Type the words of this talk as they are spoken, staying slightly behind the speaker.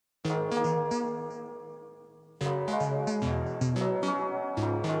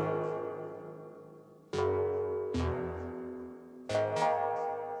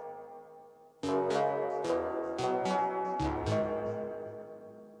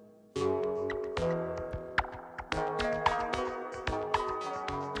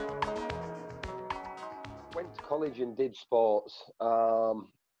college and did sports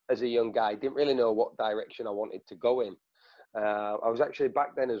as a young guy. Didn't really know what direction I wanted to go in. I was actually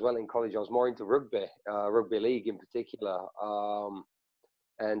back then as well in college. I was more into rugby league in particular,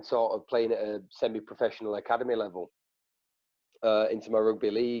 and sort of playing at a semi-professional academy level into my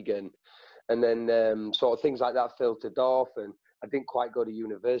rugby league, and then sort of things like that filtered off, and I didn't quite go to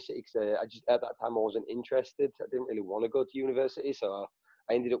university because I just at that time I wasn't interested. I didn't really want to go to university, so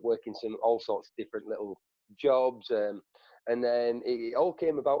I ended up working all sorts of different little jobs, and then it all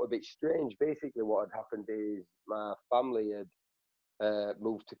came about a bit strange. Basically, what had happened is my family had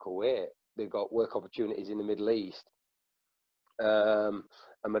moved to Kuwait. They got work opportunities in the Middle East.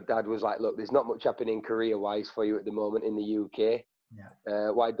 And my dad was like, look, there's not much happening career-wise for you at the moment in the UK.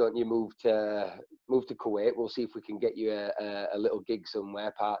 Yeah. Why don't you move to Kuwait? We'll see if we can get you a little gig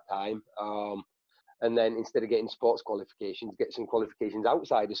somewhere part-time. And then instead of getting sports qualifications, get some qualifications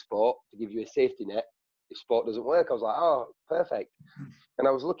outside of sport to give you a safety net if sport doesn't work. I was like, oh, perfect. And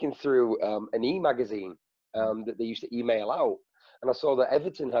I was looking through an e-magazine that they used to email out, and I saw that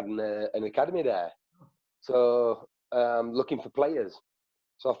Everton had an academy there. So looking for players.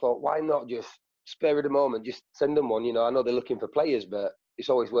 So I thought, why not just spare of the moment, just send them one. You know, I know they're looking for players, but it's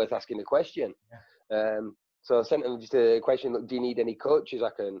always worth asking a question. Yeah. So I sent them just a question. Look, do you need any coaches? I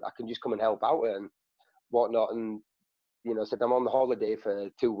can just come and help out and whatnot. And you know, said I'm on the holiday for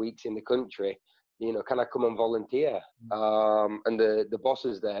 2 weeks in the country. You know, can I come and volunteer? And the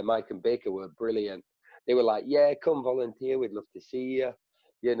bosses there, Mike and Baker, were brilliant. They were like, yeah, come volunteer. We'd love to see you.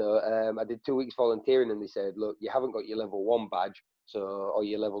 You know, I did 2 weeks volunteering, and they said, look, you haven't got your level 1 badge, or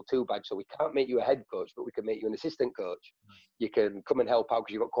your level 2 badge, so we can't make you a head coach, but we can make you an assistant coach. You can come and help out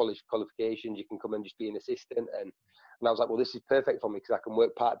because you've got college qualifications. You can come and just be an assistant. And I was like, well, this is perfect for me because I can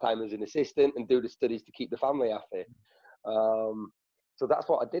work part-time as an assistant and do the studies to keep the family happy. So that's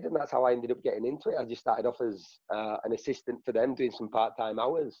what I did, and that's how I ended up getting into it. I just started off as an assistant for them, doing some part-time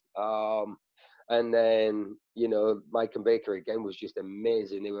hours. And then, you know, Mike and Baker, again, was just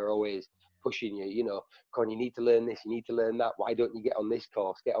amazing. They were always pushing you, you know, Con, you need to learn this, you need to learn that. Why don't you get on this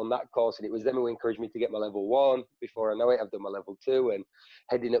course, get on that course? And it was them who encouraged me to get my level 1. Before I know it, I've done my level 2 and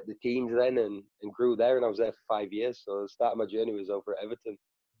heading up the teams then and grew there. And I was there for 5 years. So the start of my journey was over at Everton.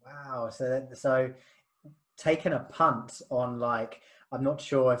 Wow. So taking a punt on, like, I'm not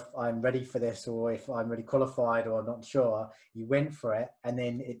sure if I'm ready for this or if I'm really qualified or I'm not sure. You went for it and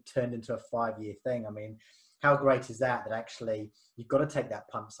then it turned into a 5-year thing. I mean, how great is that actually you've got to take that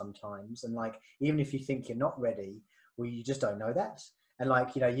punt sometimes. And like, even if you think you're not ready, well, you just don't know that. And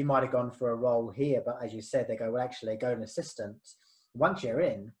like, you know, you might have gone for a role here, but as you said, they go, well, actually go an assistant. Once you're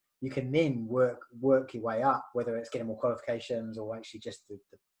in, you can then work your way up, whether it's getting more qualifications or actually just the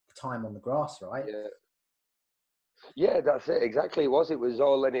time on the grass, right? Yeah. Yeah, that's it. Exactly. It was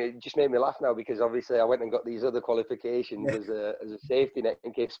all, and it just made me laugh now because obviously I went and got these other qualifications as a safety net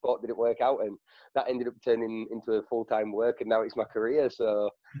in case sport didn't work out, and that ended up turning into a full-time work, and now it's my career.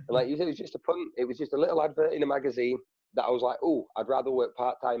 So, and like you said, it was just a punt. It was just a little advert in a magazine that I was like, oh, I'd rather work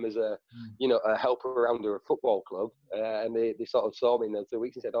part-time as a, you know, a helper around a football club, and they sort of saw me in those 2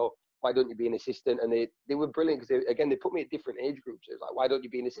 weeks and said, oh, why don't you be an assistant? And they were brilliant because they put me at different age groups. It was like, why don't you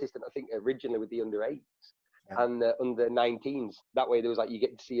be an assistant? I think originally with the under 8s. And under 19s. That way, there was like you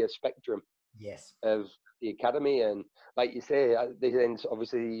get to see a spectrum of the academy, and like you say, then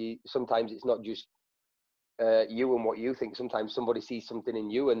obviously sometimes it's not just you and what you think. Sometimes somebody sees something in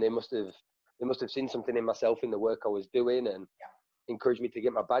you, and they must have seen something in myself in the work I was doing, and encouraged me to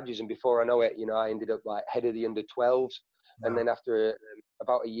get my badges. And before I know it, you know, I ended up like head of the under 12s, and then after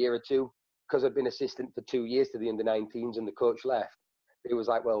about a year or two, because I'd been assistant for 2 years to the under 19s, and the coach left, it was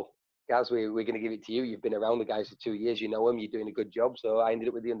like, well, Gaz, we're going to give it to you. You've been around the guys for 2 years. You know them. You're doing a good job. So I ended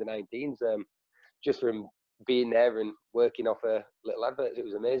up with the under-19s just from being there and working off a little advert. It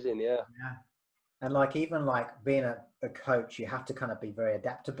was amazing, yeah. And like, even like being a coach, you have to kind of be very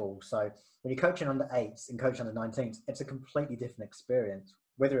adaptable. So when you're coaching under 8s and coaching under 19s, it's a completely different experience,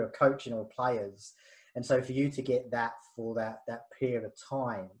 whether you're coaching or players. And so for you to get that for that period of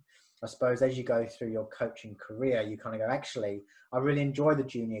time, I suppose as you go through your coaching career, you kind of go, actually, I really enjoy the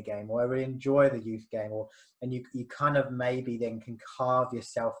junior game, or I really enjoy the youth game, and you kind of maybe then can carve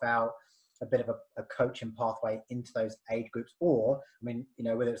yourself out a bit of a coaching pathway into those age groups, or, I mean, you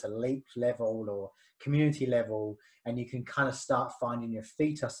know, whether it's elite level or community level, and you can kind of start finding your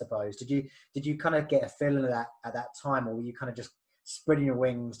feet, I suppose. Did you kind of get a feeling of that at that time, or were you kind of just spreading your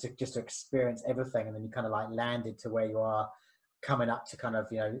wings to experience everything, and then you kind of like landed to where you are coming up to kind of,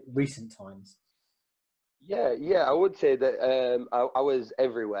 you know, recent times? Yeah, I would say that I was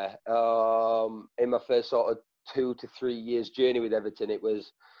everywhere. In my first sort of 2 to 3 years journey with Everton, it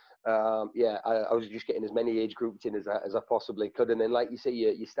was Yeah, I was just getting as many age groups in as I possibly could. And then, like you say,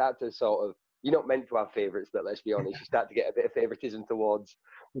 you start to sort of, you're not meant to have favourites, but let's be honest, you start to get a bit of favouritism towards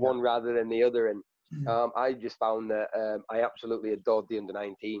Yeah. one rather than the other. And I just found that I absolutely adored the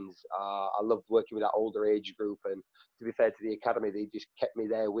under-19s. I loved working with that older age group. And to be fair to the academy, they just kept me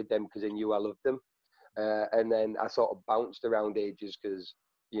there with them because they knew I loved them. And then I sort of bounced around ages because,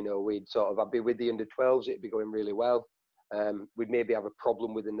 you know, I'd be with the under-12s, it'd be going really well. We'd maybe have a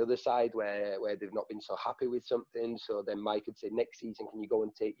problem with another side where they've not been so happy with something. So then Mike could say, next season, can you go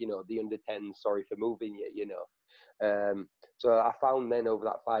and take, you know, the under-10, sorry for moving you, you know. So I found then over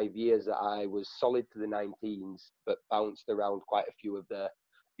that 5 years that I was solid to the 19s, but bounced around quite a few of the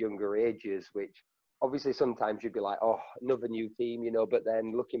younger ages, which obviously sometimes you'd be like, oh, another new team, you know, but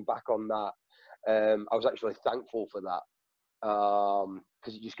then looking back on that, I was actually thankful for that.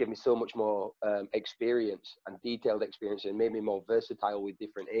 Because it just gave me so much more experience and detailed experience and made me more versatile with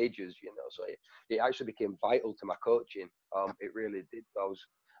different ages, you know. So it actually became vital to my coaching. It really did.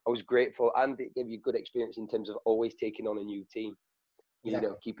 I was grateful, and it gave you good experience in terms of always taking on a new team, you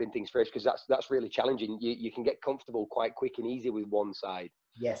know, keeping things fresh, because that's really challenging. You can get comfortable quite quick and easy with one side.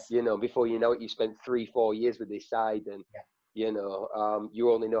 Yes. You know, before you know it, you spent 3-4 years with this side, and you know,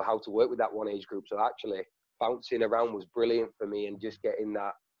 you only know how to work with that one age group. So actually, bouncing around was brilliant for me, and just getting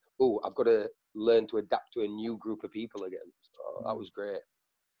that, I've got to learn to adapt to a new group of people again. So that was great.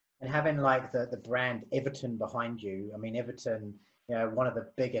 And having like the brand Everton behind you, I mean, Everton, you know, one of the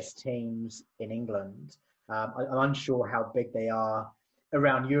biggest teams in England. I'm unsure how big they are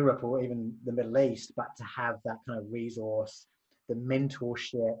around Europe or even the Middle East, but to have that kind of resource, the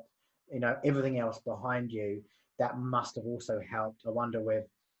mentorship, you know, everything else behind you, that must have also helped. I wonder with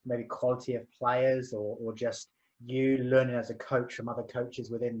maybe quality of players or just you learning as a coach from other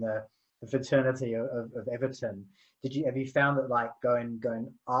coaches within the fraternity of Everton. Have you found that like going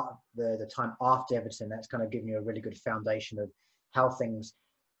the time after Everton, that's kind of given you a really good foundation of how things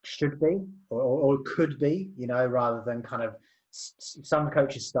should be or could be, you know, rather than kind of some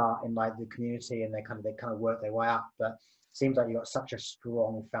coaches start in like the community and they kind of work their way up, but it seems like you've got such a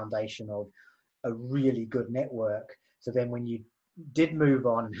strong foundation of a really good network. So then when you did move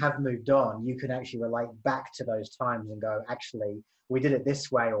on and have moved on, you can actually relate back to those times and go, actually, we did it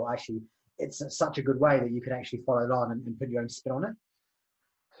this way, or actually, it's such a good way that you can actually follow it on and put your own spin on it.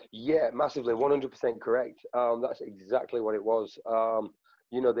 Yeah, massively, 100% correct. That's exactly what it was.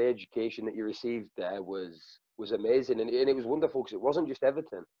 You know, the education that you received there was amazing, and it was wonderful because it wasn't just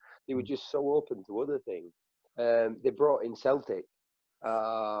Everton. They were just so open to other things. They brought in Celtic,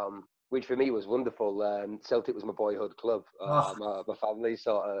 which for me was wonderful. Celtic was my boyhood club. My family,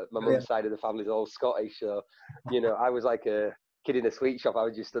 my mum's side of the family is all Scottish, so you know, I was like a kid in a sweet shop. I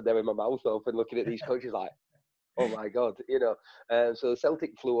was just stood there with my mouth open, looking at these coaches like, oh my God, you know. So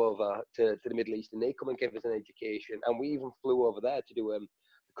Celtic flew over to the Middle East, and they come and give us an education, and we even flew over there to do the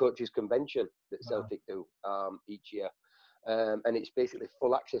coaches convention that Celtic do each year. And it's basically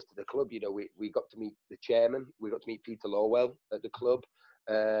full access to the club. You know, we got to meet the chairman, we got to meet Peter Lawwell at the club,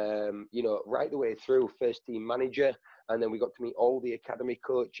 you know, right the way through, first team manager, and then we got to meet all the academy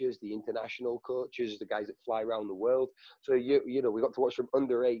coaches, the international coaches, the guys that fly around the world. So you know, we got to watch from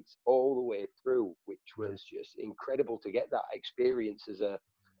under 8s all the way through, which was just incredible to get that experience as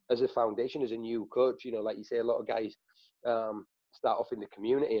a foundation, as a new coach. You know, like you say, a lot of guys start off in the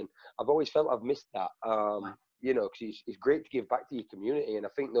community, and I've always felt I've missed that. You know, because it's great to give back to your community, and I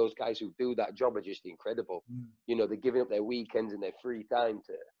think those guys who do that job are just incredible. You know, they're giving up their weekends and their free time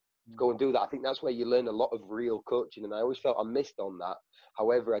to go and do that. I think that's where you learn a lot of real coaching, and I always felt I missed on that.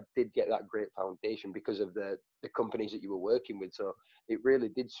 However, I did get that great foundation because of the companies that you were working with. So it really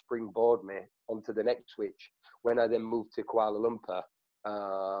did springboard me onto the next switch. When I then moved to Kuala Lumpur,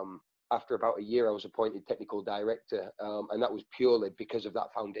 after about a year, I was appointed technical director, and that was purely because of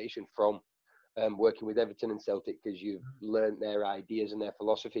that foundation from working with Everton and Celtic, because you've learned their ideas and their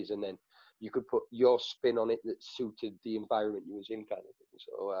philosophies, and then you could put your spin on it that suited the environment you was in, kind of thing.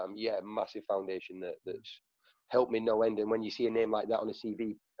 So yeah, massive foundation that's helped me no end. And when you see a name like that on a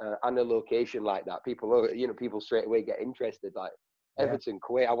CV and a location like that, people straight away get interested. Like Everton,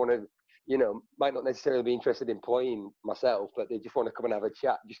 Kuwait, I want to, you know, might not necessarily be interested in employing myself, but they just want to come and have a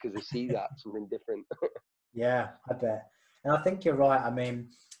chat just because they see that something different. Yeah, I bet. And I think you're right. I mean,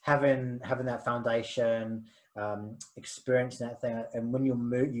 having that foundation, experiencing that thing, and when you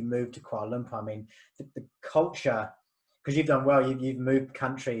move to Kuala Lumpur, I mean, the culture, because you've done well, you've moved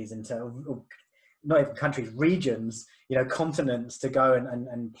countries into, not even countries, regions, you know, continents, to go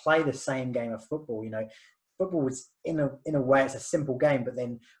and play the same game of football. You know, football is in a way, it's a simple game, but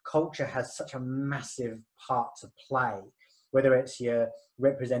then culture has such a massive part to play. whether it's you're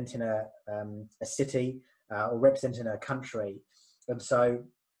representing a city or representing a country. And so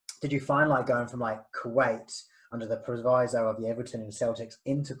did you find like going from like Kuwait under the proviso of the Everton and Celtics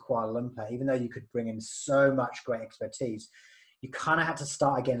into Kuala Lumpur, even though you could bring in so much great expertise, you kind of had to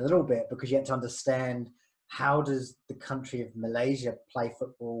start again a little bit because you had to understand how does the country of Malaysia play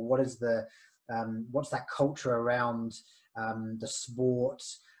football? What is the what's that culture around the sport?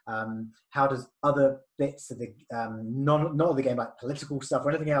 How does other bits of the not of the game, like political stuff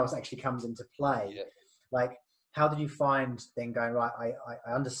or anything else, actually comes into play? Yeah. Like, how did you find then going, right,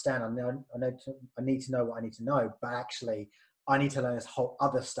 I understand, I need to know what I need to know, but actually I need to learn this whole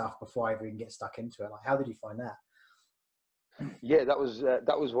other stuff before I even get stuck into it. Like, how did you find that? Yeah, that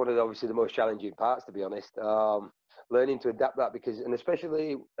was one of obviously the most challenging parts, to be honest. Learning to adapt that because, and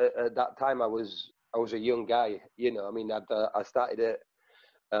especially at that time, I was a young guy. You know, I mean, I started at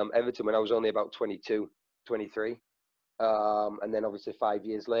Everton when I was only about 22, 23, and then obviously 5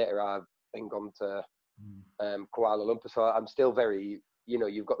 years later, I've then gone to Kuala Lumpur. So I'm still very, you know,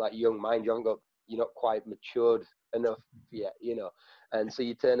 you've got that young mind. You're not quite matured enough yet, you know. And so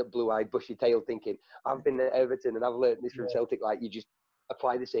you turn up blue-eyed, bushy-tailed, thinking, I've been at Everton and I've learned this from Celtic. Like, you just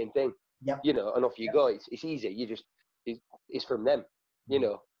apply the same thing, you know, and off you go. It's easy. You just, it's from them, you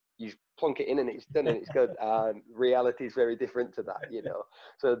know. You just plonk it in and it's done and it's good. Reality is very different to that, you know.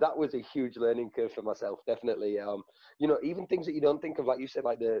 So that was a huge learning curve for myself, definitely. You know, even things that you don't think of, like you said,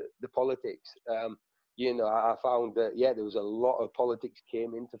 like the politics. You know, I found that, there was a lot of politics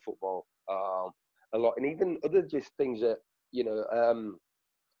came into football, a lot. And even other just things that, you know,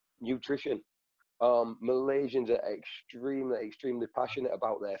 nutrition. Malaysians are extremely passionate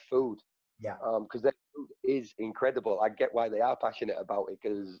about their food. Yeah. Because their food is incredible. I get why they are passionate about it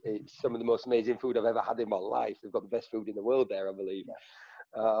because it's some of the most amazing food I've ever had in my life. They've got the best food in the world there, I believe.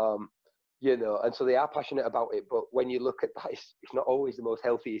 Yeah. You know, and so they are passionate about it. But when you look at that, it's not always the most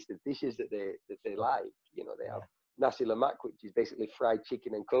healthiest of dishes that they like. You know, they have nasi lemak, which is basically fried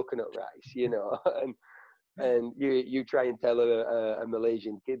chicken and coconut rice. You know, and you try and tell a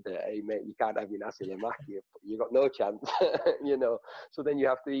Malaysian kid that, hey mate, you can't have your nasi lemak, you got no chance. You know, so then you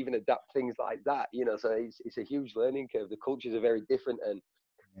have to even adapt things like that. You know, so it's a huge learning curve. The cultures are very different, and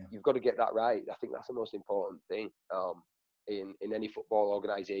you've got to get that right. I think that's the most important thing. In any football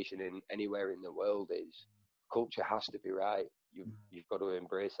organisation in anywhere in the world is culture has to be right. You've got to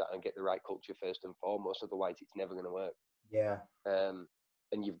embrace that and get the right culture first and foremost. Otherwise, it's never going to work. Yeah.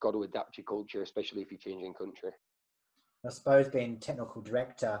 And you've got to adapt your culture, especially if you're changing country. I suppose being technical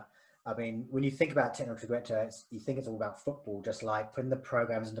director, I mean, when you think about technical director, you think it's all about football, just like putting the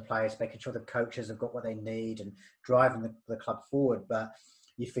programs into place, making sure the coaches have got what they need and driving the club forward. But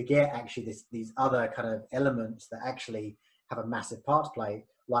you forget actually these other kind of elements that actually have a massive part to play,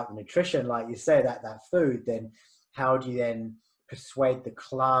 like the nutrition, like you say, that food. Then how do you then persuade the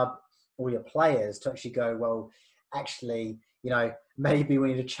club or your players to actually go, well, actually, you know, maybe we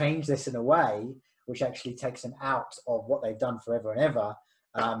need to change this in a way which actually takes them out of what they've done forever and ever,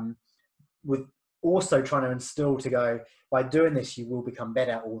 with also trying to instill to go, by doing this, you will become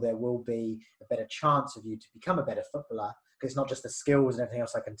better, or there will be a better chance of you to become a better footballer, because it's not just the skills and everything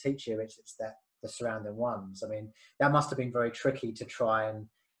else I can teach you, it's that the surrounding ones. I mean, that must have been very tricky to try and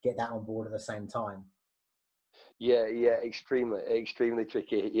get that on board at the same time. Yeah, extremely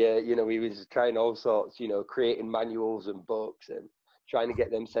tricky. Yeah, you know, we was trying all sorts, you know, creating manuals and books and trying to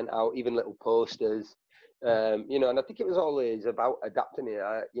get them sent out, even little posters. You know, and I think it was always about adapting it.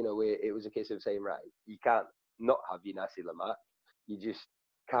 You know, it was a case of saying, right, you can't not have your nasi lemak. You just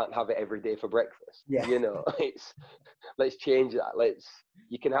can't have it every day for breakfast. Yeah. You know, let's change that.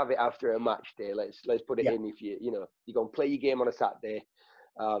 You can have it after a match day. Let's put it in if you know, you're going to play your game on a Saturday.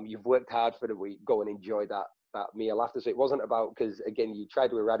 You've worked hard for the week. Go and enjoy that meal after. So it wasn't about, because again, you try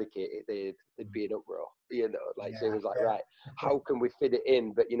to eradicate it, there'd be an uproar. You know, like so it was like, right, how can we fit it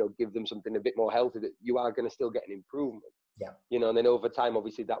in, but you know, give them something a bit more healthy that you are going to still get an improvement. Yeah. You know, and then over time,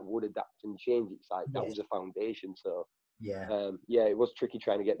 obviously, that would adapt and change. It's like that was a foundation. So it was tricky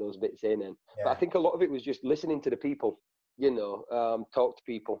trying to get those bits in, but I think a lot of it was just listening to the people. You know, talk to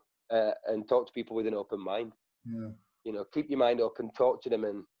people and talk to people with an open mind. Yeah. You know, keep your mind open, talk to them,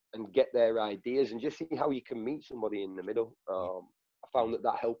 and get their ideas, and just see how you can meet somebody in the middle. I found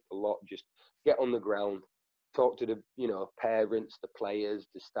that helped a lot. Just get on the ground, talk to the, you know, parents, the players,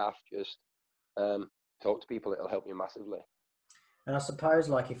 the staff. Just talk to people. It'll help you massively. And I suppose,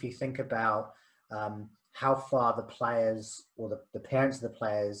 like, if you think about how far the players or the parents of the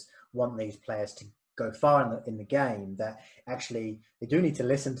players want these players to go far in the game, that actually they do need to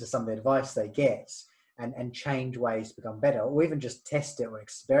listen to some of the advice they get and change ways to become better, or even just test it or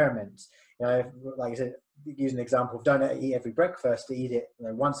experiment. You know, like I said, use an example of don't eat every breakfast, eat it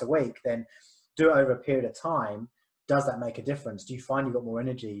once a week, then do it over a period of time. Does that make a difference? Do you find you've got more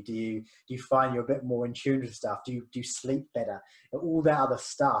energy? Do you find you're a bit more in tune with stuff? Do you sleep better? All that other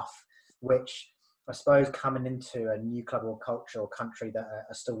stuff, which I suppose coming into a new club or culture or country that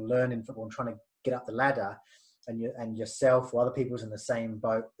are still learning football and trying to get up the ladder, and yourself or other people's in the same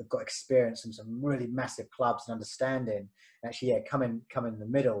boat, they've got experience in some really massive clubs and understanding. Actually, come in the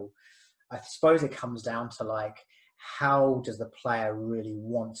middle. I suppose it comes down to like, how does the player really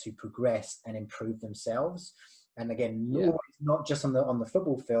want to progress and improve themselves? And again, always not just on the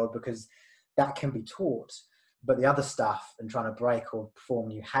football field, because that can be taught, but the other stuff and trying to break or form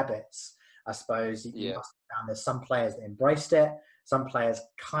new habits. I suppose you must have found there's some players that embraced it, some players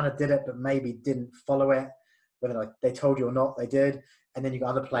kind of did it, but maybe didn't follow it, whether they told you or not, they did. And then you got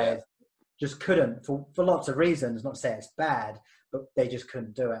other players just couldn't for lots of reasons. Not to say it's bad, but they just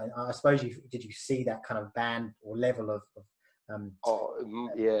couldn't do it. And I suppose did you see that kind of band or level of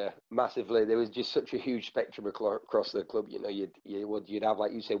massively. There was just such a huge spectrum across the club. You know, you'd have,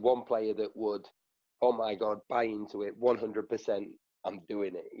 like you say, one player that would, oh my God, buy into it 100%. I'm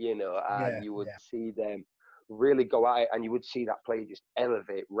doing it, you know, and you would see them really go at it, and you would see that player just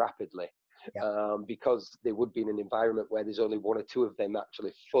elevate rapidly, because they would be in an environment where there's only one or two of them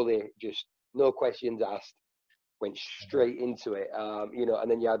actually fully, just no questions asked, went straight into it, you know.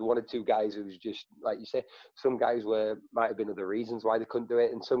 And then you had one or two guys who was just, like you say, some guys might have been other reasons why they couldn't do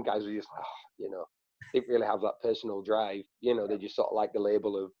it, and some guys were just, you know, didn't really have that personal drive, you know. They just sort of like the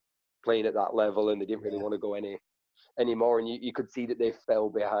label of playing at that level, and they didn't really want to go anymore. And you could see that they fell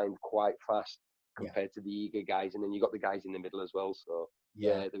behind quite fast compared to the eager guys. And then you got the guys in the middle as well. So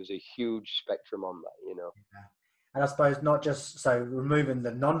there was a huge spectrum on that, you know. And I suppose not just so removing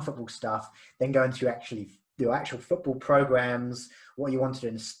the non-football stuff, then going to actually do actual football programs, what you wanted to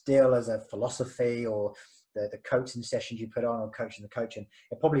instill as a philosophy, or the coaching sessions you put on, or coaching,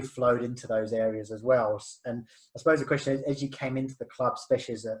 it probably flowed into those areas as well. And I suppose the question is, as you came into the club,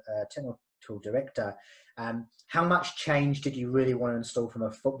 especially as a technical director, how much change did you really want to install from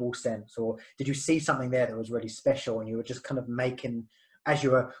a football sense? Or did you see something there that was really special, and you were just kind of making, as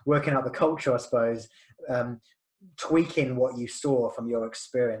you were working out the culture, I suppose, tweaking what you saw from your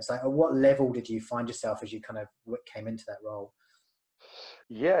experience? Like, at what level did you find yourself as you kind of came into that role?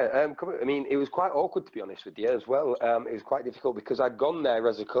 I mean, it was quite awkward, to be honest with you, as well. It was quite difficult because I'd gone there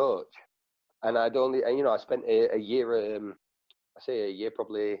as a coach, and I'd only, you know, I spent a year, I say a year,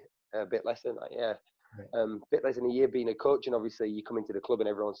 probably a bit less than that, a bit less than a year being a coach. And obviously you come into the club and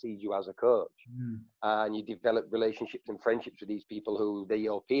everyone sees you as a coach, and you develop relationships and friendships with these people who they're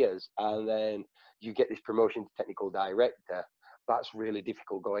your peers, and then you get this promotion to technical director. That's really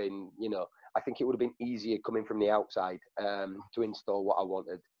difficult going, you know. I think it would have been easier coming from the outside to install what I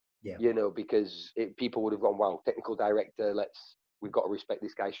wanted, you know, because people would have gone, wow, technical director, we've got to respect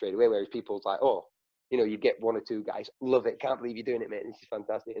this guy straight away. Whereas people's like, oh, you know, you get one or two guys, love it, can't believe you're doing it, mate, this is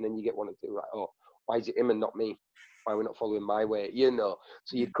fantastic. And then you get one or two like, oh, why is it him and not me? Why are we not following my way? You know,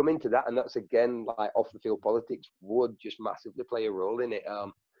 so you'd come into that, and that's, again, like, off the field politics would just massively play a role in it.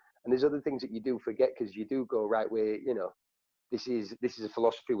 And there's other things that you do forget, because you do go, right, where, you know, this is a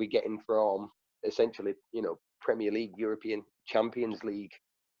philosophy we're getting from, essentially, you know, Premier League, European Champions League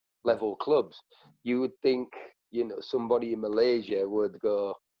level clubs. You would think, you know, somebody in Malaysia would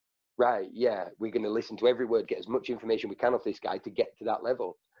go, right, we're going to listen to every word, get as much information we can off this guy to get to that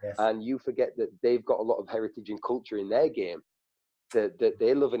level. And you forget that they've got a lot of heritage and culture in their game that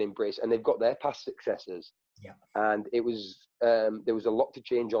they love and embrace, and they've got their past successes. And it was there was a lot to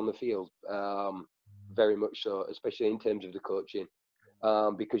change on the field, very much so, especially in terms of the coaching,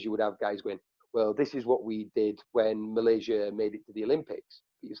 because you would have guys going, well, this is what we did when Malaysia made it to the Olympics.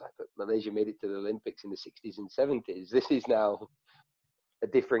 He was like, but Malaysia made it to the Olympics in the 60s and 70s. This is now a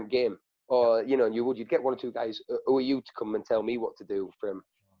different game. Or, you know, you'd get one or two guys, who are you to come and tell me what to do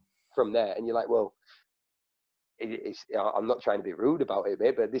from there? And you're like, well, I'm not trying to be rude about it,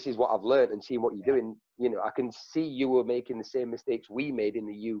 mate, but this is what I've learned, and seeing what you're doing. You know, I can see you were making the same mistakes we made in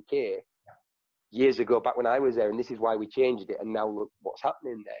the UK years ago, back when I was there, and this is why we changed it. And now look what's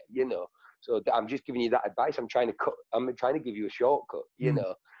happening there, you know. So I'm just giving you that advice. I'm trying to give you a shortcut, you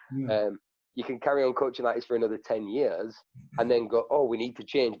know. You can carry on coaching like this for another 10 years and then go, oh, we need to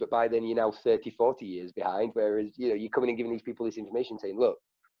change. But by then you're now 30, 40 years behind. Whereas, you know, you're coming and giving these people this information saying, look,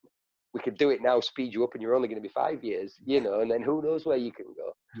 we could do it now, speed you up, and you're only going to be 5 years, you know, and then who knows where you can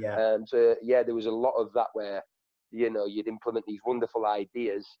go. So there was a lot of that where, you know, you'd implement these wonderful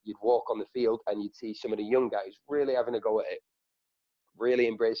ideas, you'd walk on the field and you'd see some of the young guys really having a go at it, really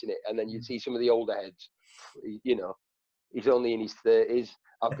embracing it. And then you'd see some of the older heads, you know, he's only in his 30s.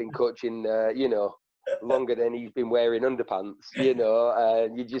 I've been coaching, you know, longer than he's been wearing underpants, you know,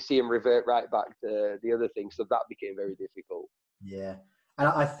 and you just see him revert right back to the other thing. So that became very difficult. Yeah. And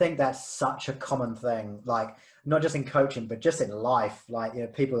I think that's such a common thing, like not just in coaching, but just in life. Like, you know,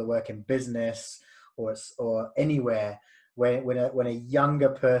 people that work in business or anywhere, when a younger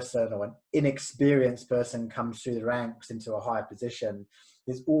person or an inexperienced person comes through the ranks into a higher position,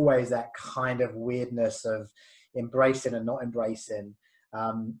 there's always that kind of weirdness of embracing and not embracing.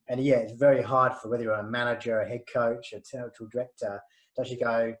 And yeah, it's very hard for whether you're a manager, a head coach, a technical director to actually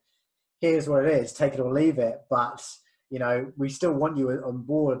go, here's what it is, take it or leave it. But, you know, we still want you on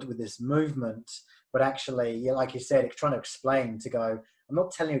board with this movement. But actually, yeah, like you said, it's trying to explain to go, I'm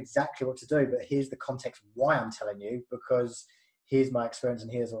not telling you exactly what to do, but here's the context why I'm telling you, because here's my experience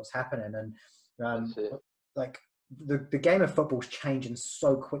and here's what's happening. And like the game of football's changing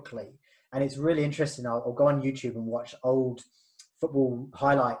so quickly. And it's really interesting. I'll go on YouTube and watch old football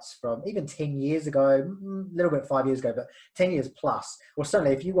highlights from even 10 years ago, a little bit 5 years ago, but 10 years plus. Well,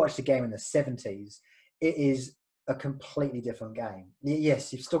 certainly if you watch the game in the 70s, it is a completely different game.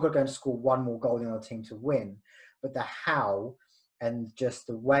 Yes, you've still got to go and score one more goal than the other team to win, but the how and just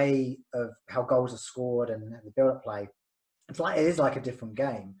the way of how goals are scored and the build-up play, it is like a different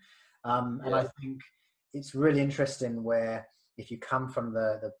game. And I think it's really interesting where if you come from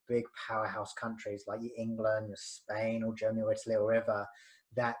the big powerhouse countries like your England, your Spain or Germany or Italy or wherever,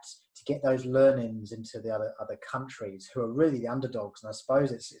 that to get those learnings into the other countries who are really the underdogs. And I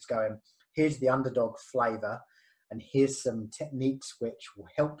suppose it's going, here's the underdog flavor and here's some techniques which will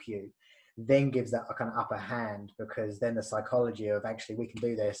help you, then gives that a kind of upper hand, because then the psychology of actually we can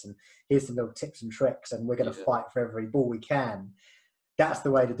do this and here's some little tips and tricks and we're going to fight for every ball we can. That's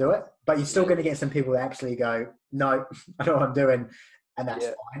the way to do it. But you're still going to get some people that actually go, no, I know what I'm doing. And that's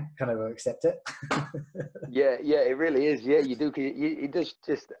fine. Kind of accept it. Yeah, it really is. Yeah, you do. It does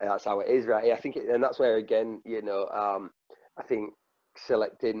just, that's how it is, right? I think, and that's where, again, you know, I think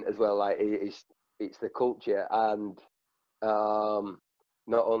selecting as well, like it's the culture. And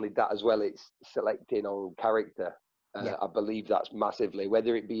not only that as well, it's selecting on character. I believe that's massively,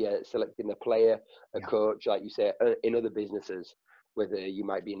 whether it be selecting a player, a coach, like you say, in other businesses, whether you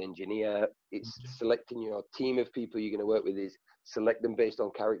might be an engineer, it's selecting your team of people you're going to work with, is select them based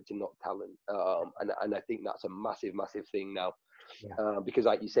on character, not talent. And I think that's a massive, massive thing now. Because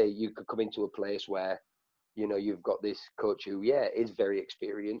like you say, you could come into a place where, you know, you've got this coach who, is very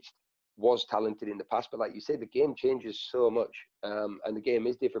experienced, was talented in the past, but like you say, the game changes so much, and the game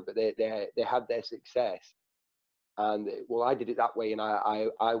is different, but they had their success. And, well, I did it that way and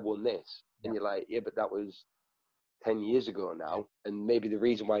I won this. And you're like, but that was 10 years ago now, and maybe the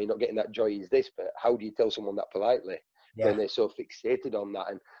reason why you're not getting that joy is this, but how do you tell someone that politely when they're so fixated on that?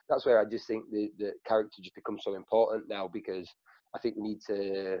 And that's where I just think the character just becomes so important now, because I think we need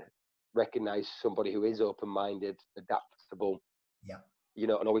to recognize somebody who is open-minded, adaptable, you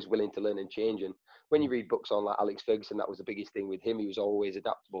know, and always willing to learn and change. And when you read books on like Alex Ferguson, that was the biggest thing with him. He was always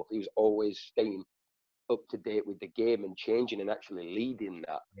adaptable. He was always staying up to date with the game and changing and actually leading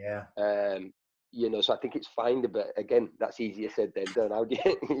that. You know, so I think it's fine, but again, that's easier said than done. How do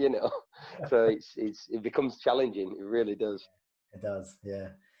you, you know? So it becomes challenging. It really does. It does, yeah.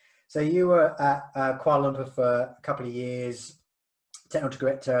 So you were at Kuala Lumpur for a couple of years, technical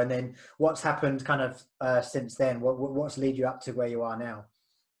director, and then what's happened kind of since then? What's led you up to where you are now?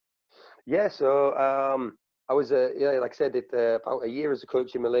 Yeah, so I was like I said, about a year as a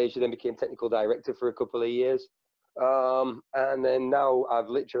coach in Malaysia, then became technical director for a couple of years. And then now I've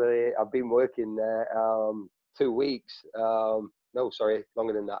been working there 2 weeks. No, sorry,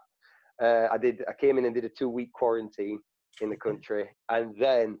 longer than that. I came in and did a 2-week quarantine in the country, and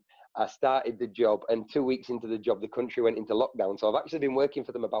then I started the job, and 2 weeks into the job, the country went into lockdown. So I've actually been working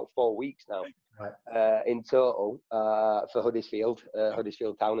for them about 4 weeks now, in total, for Huddersfield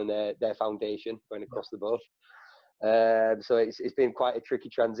Town and their foundation, going across the both. So it's been quite a tricky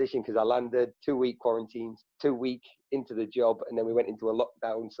transition, because I landed 2-week quarantines, 2 week into the job, and then we went into a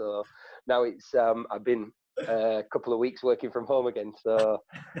lockdown. So now it's I've been a couple of weeks working from home again. So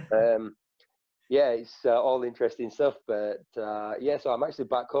it's all interesting stuff. But so I'm actually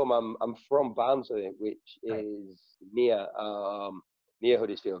back home. I'm from Barnsley, which is near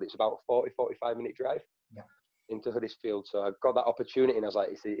Huddersfield. It's about a 45 minute drive into Huddersfield. So I got that opportunity, and I was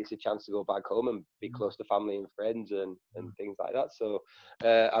like, it's a chance to go back home and be close to family and friends and things like that. So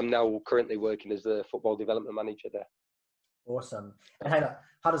I'm now currently working as the football development manager there. Awesome. And hey, look,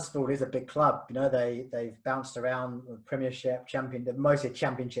 Huddersfield is a big club. You know, they've bounced around with Premiership, mostly a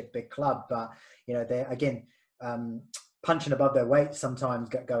Championship big club, but you know, they're again punching above their weight sometimes,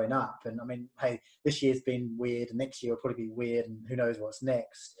 going up. And I mean, hey, this year's been weird, and next year will probably be weird, and who knows what's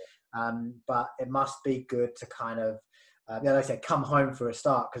next. But it must be good to kind of, like I said, come home for a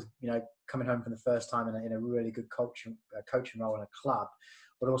start, because, coming home for the first time in a really good coaching role in a club,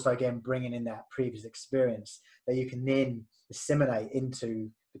 but also, again, bringing in that previous experience that you can then disseminate into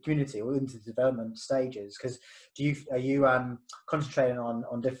the community or into the development stages. Because are you concentrating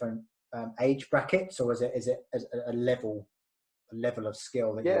on different age brackets, or is it a level of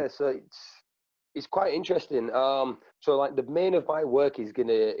skill that Yeah, so it's quite interesting. So like the main of my work is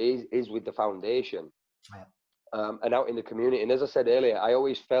with the foundation, and out in the community. And as I said earlier, I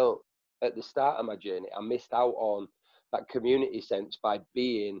always felt at the start of my journey I missed out on that community sense by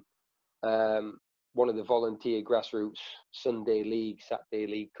being one of the volunteer grassroots Sunday league, Saturday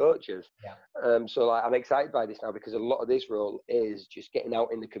league coaches. So like, I'm excited by this now, because a lot of this role is just getting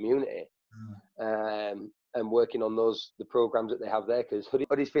out in the community and working on the programs that they have there. Because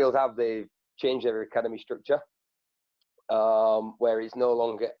Huddersfield they've changed their academy structure, where it's no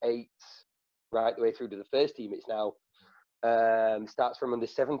longer 8 right the way through to the first team. It's now starts from under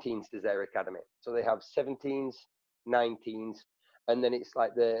 17s as their academy. So they have 17s, 19s, and then it's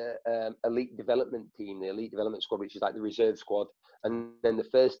like the elite development team, the elite development squad, which is like the reserve squad, and then the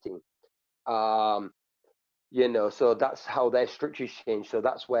first team. So that's how their structure's changed. So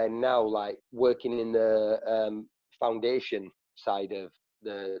that's where now, like, working in the foundation side of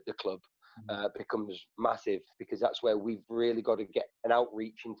the club becomes massive, because that's where we've really got to get an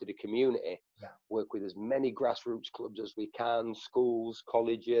outreach into the community, work with as many grassroots clubs as we can, schools,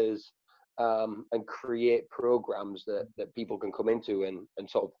 colleges, and create programs that people can come into and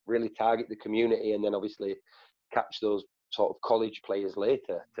sort of really target the community, and then obviously catch those sort of college players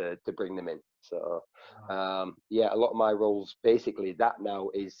later to bring them in. So a lot of my roles basically that now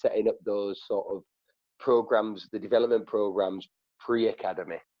is setting up those sort of programs, the development programs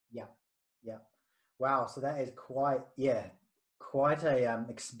pre-academy. Wow, so that is quite a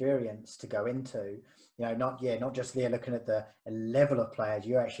experience to go into. Not just there looking at the level of players,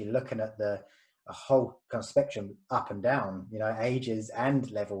 you're actually looking at a whole kind of spectrum up and down, ages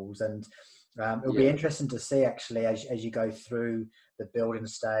and levels. And it'll be interesting to see, actually, as you go through the building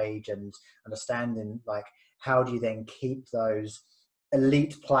stage and understanding, like, how do you then keep those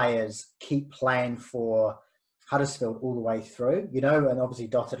elite players keep playing for Huddersfield all the way through, and obviously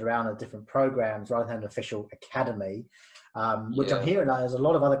dotted around at different programs rather than an official academy, which I'm hearing there's a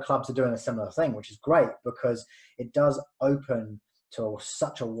lot of other clubs are doing a similar thing, which is great, because it does open to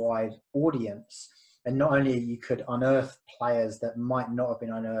such a wide audience. And not only you could unearth players that might not have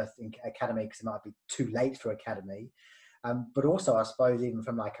been unearthed in academy because it might be too late for academy, but also, I suppose, even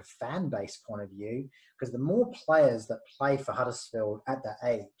from like a fan base point of view, because the more players that play for Huddersfield at that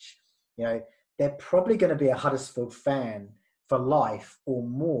age, they're probably going to be a Huddersfield fan for life, or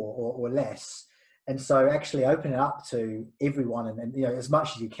more or less. And so actually open it up to everyone and as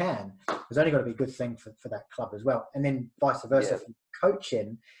much as you can, there's only got to be a good thing for that club as well. And then vice versa, if you're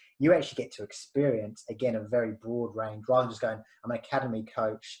coaching, you actually get to experience, again, a very broad range, rather than just going, I'm an academy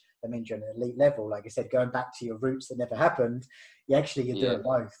coach. That means you're at an elite level. Like I said, going back to your roots that never happened, you're doing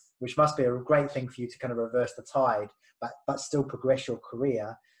both, which must be a great thing for you to kind of reverse the tide, but still progress your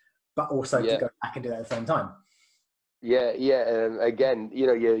career, but also to go back and do that at the same time. Again,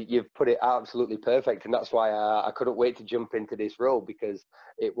 you've put it absolutely perfect, and that's why I couldn't wait to jump into this role, because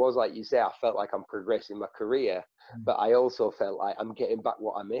it was like you say, I felt like I'm progressing my career, but I also felt like I'm getting back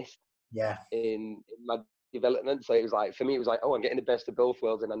what I missed in my development. So it was like, for me, it was like, oh, I'm getting the best of both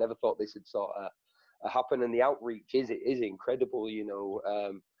worlds, and I never thought this would sort of happen. And the outreach is incredible.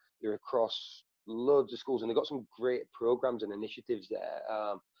 They're across loads of schools, and they've got some great programs and initiatives there.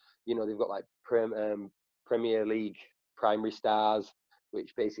 They've got like Premier League primary stars,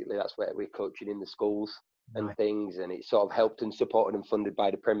 which basically that's where we're coaching in the schools and things, and it's sort of helped and supported and funded by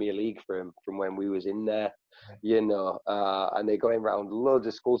the Premier League from when we was in there, and they're going around loads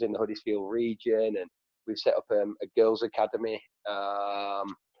of schools in the Huddersfield region, and we've set up a girls' academy at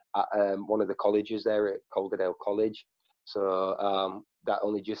one of the colleges there at Calderdale College. So that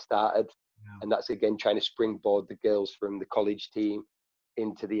only just started, and that's again trying to springboard the girls from the college team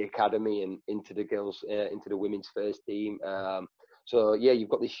into the academy and into the girls, into the women's first team. So you've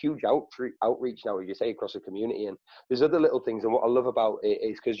got this huge outreach now, as you say, across the community. And there's other little things. And what I love about it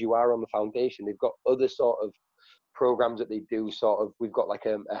is, because you are on the foundation, they've got other sort of programs that they do. We've got like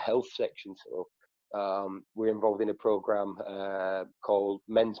a health section. So we're involved in a program called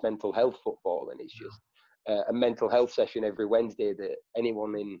Men's Mental Health Football, and it's just a mental health session every Wednesday that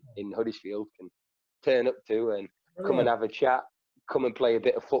anyone in Huddersfield can turn up to and come and have a chat, come and play a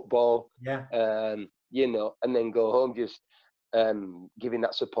bit of football, and then go home, just giving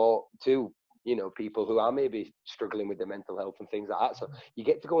that support to you know, people who are maybe struggling with their mental health and things like that. So you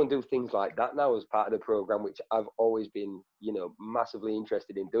get to go and do things like that now as part of the program, which I've always been, you know, massively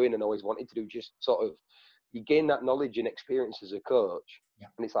interested in doing and always wanted to do. Just sort of, you gain that knowledge and experience as a coach, Yeah.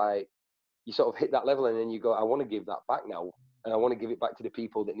 and it's like you sort of hit that level, and then you go, I want to give that back now, and I want to give it back to the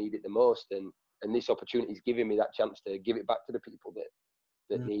people that need it the most, and this opportunity is giving me that chance to give it back to the people that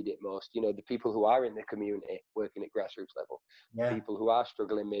need it most. You know, the people who are in the community working at grassroots level, Yeah. people who are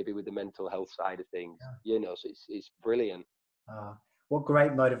struggling maybe with the mental health side of things. You know, so it's brilliant. What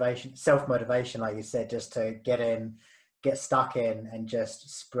great motivation, self-motivation, like you said, just to get stuck in and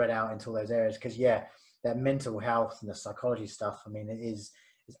just spread out into all those areas. Because that mental health and the psychology stuff, I mean, it's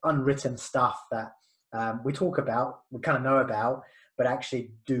unwritten stuff that we talk about, we kind of know about, but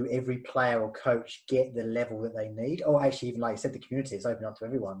actually do every player or coach get the level that they need? Or actually, even like you said, the community is open up to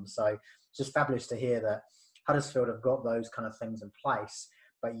everyone. So it's just fabulous to hear that Huddersfield have got those kind of things in place,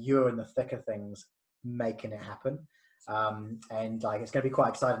 but you're in the thick of things making it happen. And like, it's going to be quite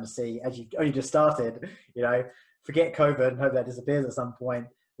exciting to see, as you only just started, you know, forget COVID and hope that disappears at some point,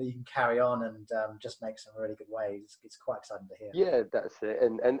 that you can carry on and just make some really good waves. It's quite exciting to hear. Yeah, that's it,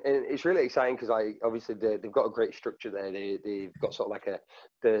 and it's really exciting because obviously they've got a great structure there. They've got sort of like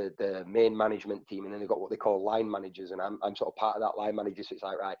the main management team, and then they've got what they call line managers, and I'm sort of part of that line manager. So it's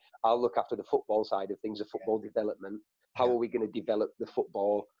like, right, I'll look after the football side of things, the football development. How are we going to develop the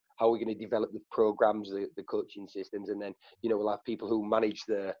football? How are we going to develop the programs, the coaching systems, and then, you know, we'll have people who manage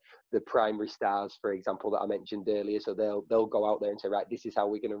the primary stars, for example, that I mentioned earlier. So they'll go out there and say, right, this is how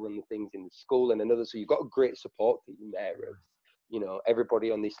we're going to run the things in the school and another. So you've got a great support team there of, you know, everybody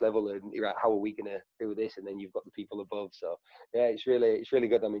on this level, and you're like, how are we going to do this? And then you've got the people above. So yeah, it's really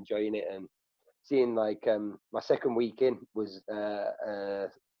good. I'm enjoying it, and seeing like my second week in was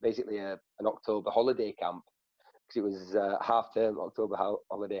basically an October holiday camp, because it was half term, October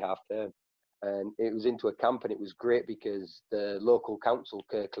holiday half term. And it was into a camp, and it was great because the local council,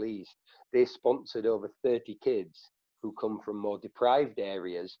 Kirklees, they sponsored over 30 kids who come from more deprived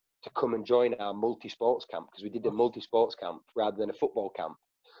areas to come and join our multi-sports camp, because we did a multi-sports camp rather than a football camp.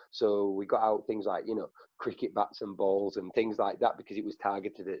 So we got out things like, you know, cricket bats and balls and things like that, because it was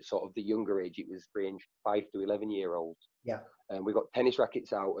targeted at sort of the younger age. It was range 5 to 11-year-olds. Yeah. And we got tennis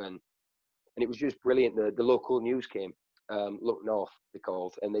rackets out, and it was just brilliant. The local news came, Look North, they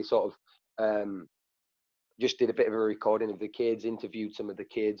called, and they sort of just did a bit of a recording of the kids, interviewed some of the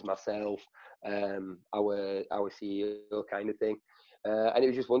kids, myself, our CEO kind of thing. And it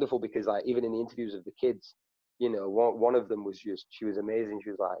was just wonderful because, like, even in the interviews of the kids, you know, one of them was she was amazing.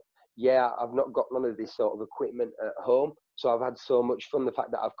 She was like, yeah, I've not got none of this sort of equipment at home, so I've had so much fun. The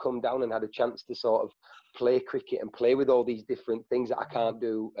fact that I've come down and had a chance to sort of play cricket and play with all these different things that I can't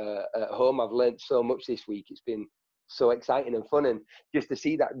do at home. I've learned so much this week. It's been so exciting and fun, and just to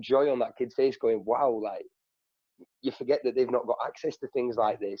see that joy on that kid's face going, wow, like, you forget that they've not got access to things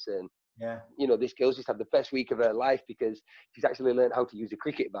like this. And you know, this girl's just had the best week of her life because she's actually learned how to use a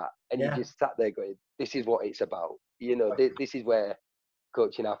cricket bat, and you just sat there going, this is what it's about. You know, this is where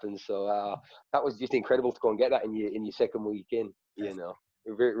coaching happens. So that was just incredible to go and get that in your second week in. You know,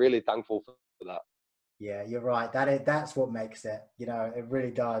 we're really thankful for that. Yeah, you're right. That's what makes it. You know, it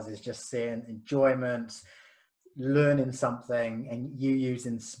really does. Is just seeing enjoyment, learning something, and you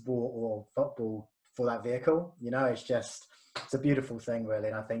using sport or football for that vehicle. You know, it's a beautiful thing, really.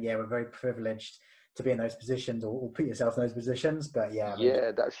 And I think, we're very privileged to be in those positions, or put yourself in those positions. But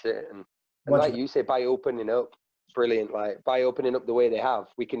that's it. And like you say, by opening up, brilliant. Like, by opening up the way they have,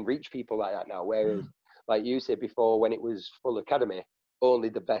 we can reach people like that now. Whereas, like you said before, when it was full academy, only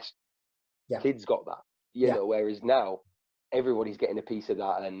the best kids got that. You know, whereas now everybody's getting a piece of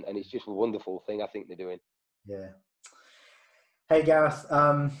that, and it's just a wonderful thing I think they're doing. Yeah. Hey Gareth,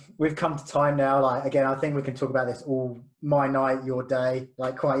 we've come to time now. Like, again, I think we can talk about this all my night, your day,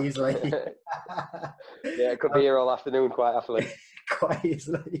 like, quite easily. Yeah, it could be here all afternoon quite happily. Quite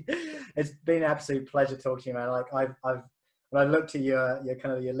easily. It's been an absolute pleasure talking to you, man. Like, I've when I looked at your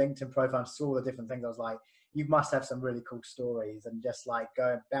kind of your LinkedIn profile and saw the different things, I was like, you must have some really cool stories, and just like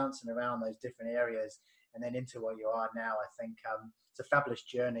going bouncing around those different areas and then into where you are now. I think it's a fabulous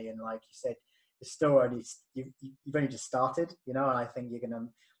journey, and like you said, it's still only you've only just started, you know. And I think you're gonna,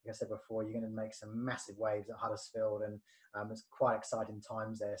 like I said before, you're gonna make some massive waves at Huddersfield, and it's quite exciting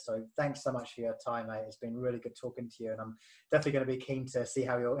times there. So thanks so much for your time, mate. It's been really good talking to you, and I'm definitely going to be keen to see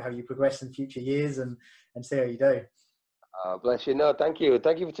how you progress in future years and see how you do. Bless you. No, thank you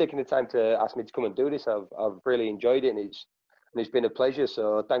for taking the time to ask me to come and do this. I've really enjoyed it, and it's been a pleasure.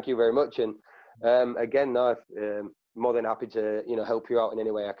 So thank you very much. And again, no, more than happy to, you know, help you out in any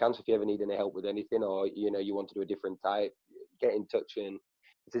way I can. So if you ever need any help with anything, or, you know, you want to do a different type, get in touch. And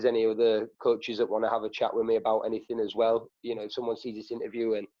if there's any other coaches that want to have a chat with me about anything as well, you know, if someone sees this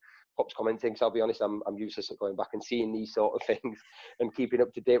interview and pops commenting, so I'll be honest, I'm useless at going back and seeing these sort of things and keeping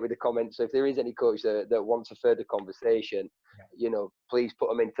up to date with the comments. So if there is any coach that wants a further conversation, you know, please put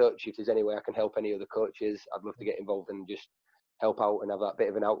them in touch. If there's any way I can help any other coaches, I'd love to get involved and just help out and have that bit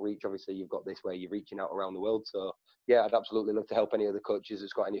of an outreach. Obviously, you've got this where you're reaching out around the world. So yeah, I'd absolutely love to help any other coaches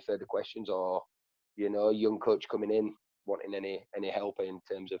that's got any further questions, or, you know, a young coach coming in wanting any help in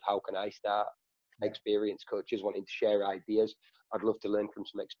terms of how can I start, experienced coaches wanting to share ideas. I'd love to learn from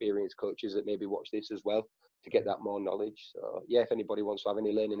some experienced coaches that maybe watch this as well to get that more knowledge. So yeah, if anybody wants to have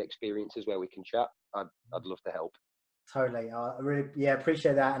any learning experiences where we can chat, I'd love to help. Totally. I really,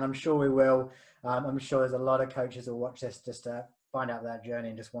 appreciate that. And I'm sure we will. I'm sure there's a lot of coaches who watch this just to find out that journey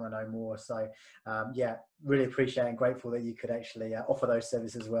and just want to know more. So really appreciate and grateful that you could actually offer those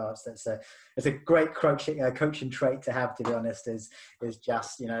services as well. So it's a great coaching trait to have, to be honest, is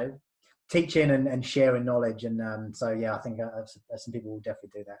just, you know, teaching and sharing knowledge. And I think some people will definitely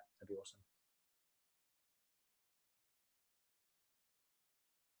do that. That'd be awesome.